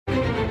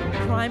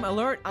Crime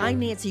Alert, I'm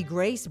Nancy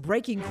Grace.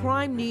 Breaking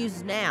crime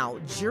news now.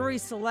 Jury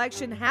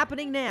selection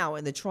happening now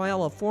in the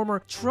trial of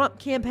former Trump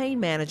campaign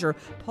manager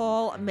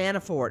Paul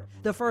Manafort.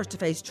 The first to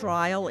face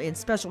trial in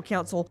special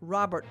counsel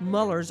Robert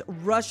Mueller's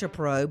Russia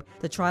probe.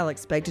 The trial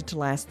expected to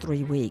last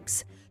 3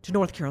 weeks. To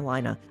North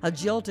Carolina, a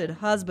jilted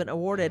husband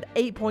awarded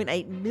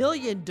 $8.8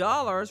 million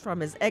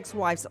from his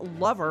ex-wife's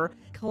lover,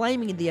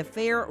 claiming the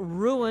affair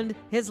ruined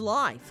his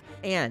life.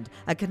 And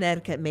a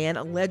Connecticut man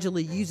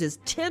allegedly uses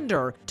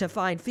Tinder to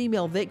find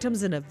female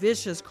victims in a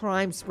vicious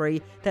crime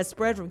spree that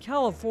spread from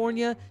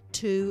California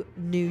to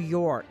New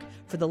York.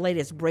 For the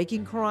latest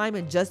breaking crime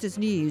and justice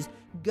news,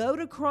 go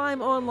to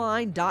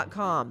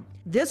crimeonline.com.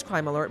 This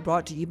crime alert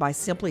brought to you by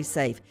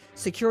SimpliSafe.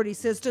 Security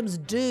systems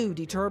do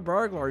deter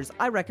burglars.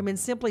 I recommend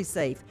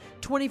SimpliSafe.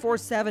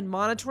 24/7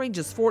 monitoring,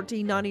 just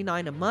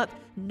 $14.99 a month.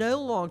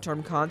 No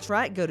long-term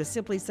contract. Go to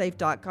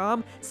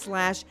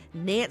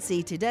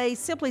simplisafe.com/Nancy today.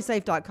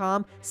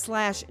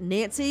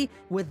 Simplisafe.com/Nancy.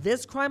 With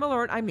this crime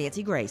alert, I'm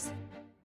Nancy Grace.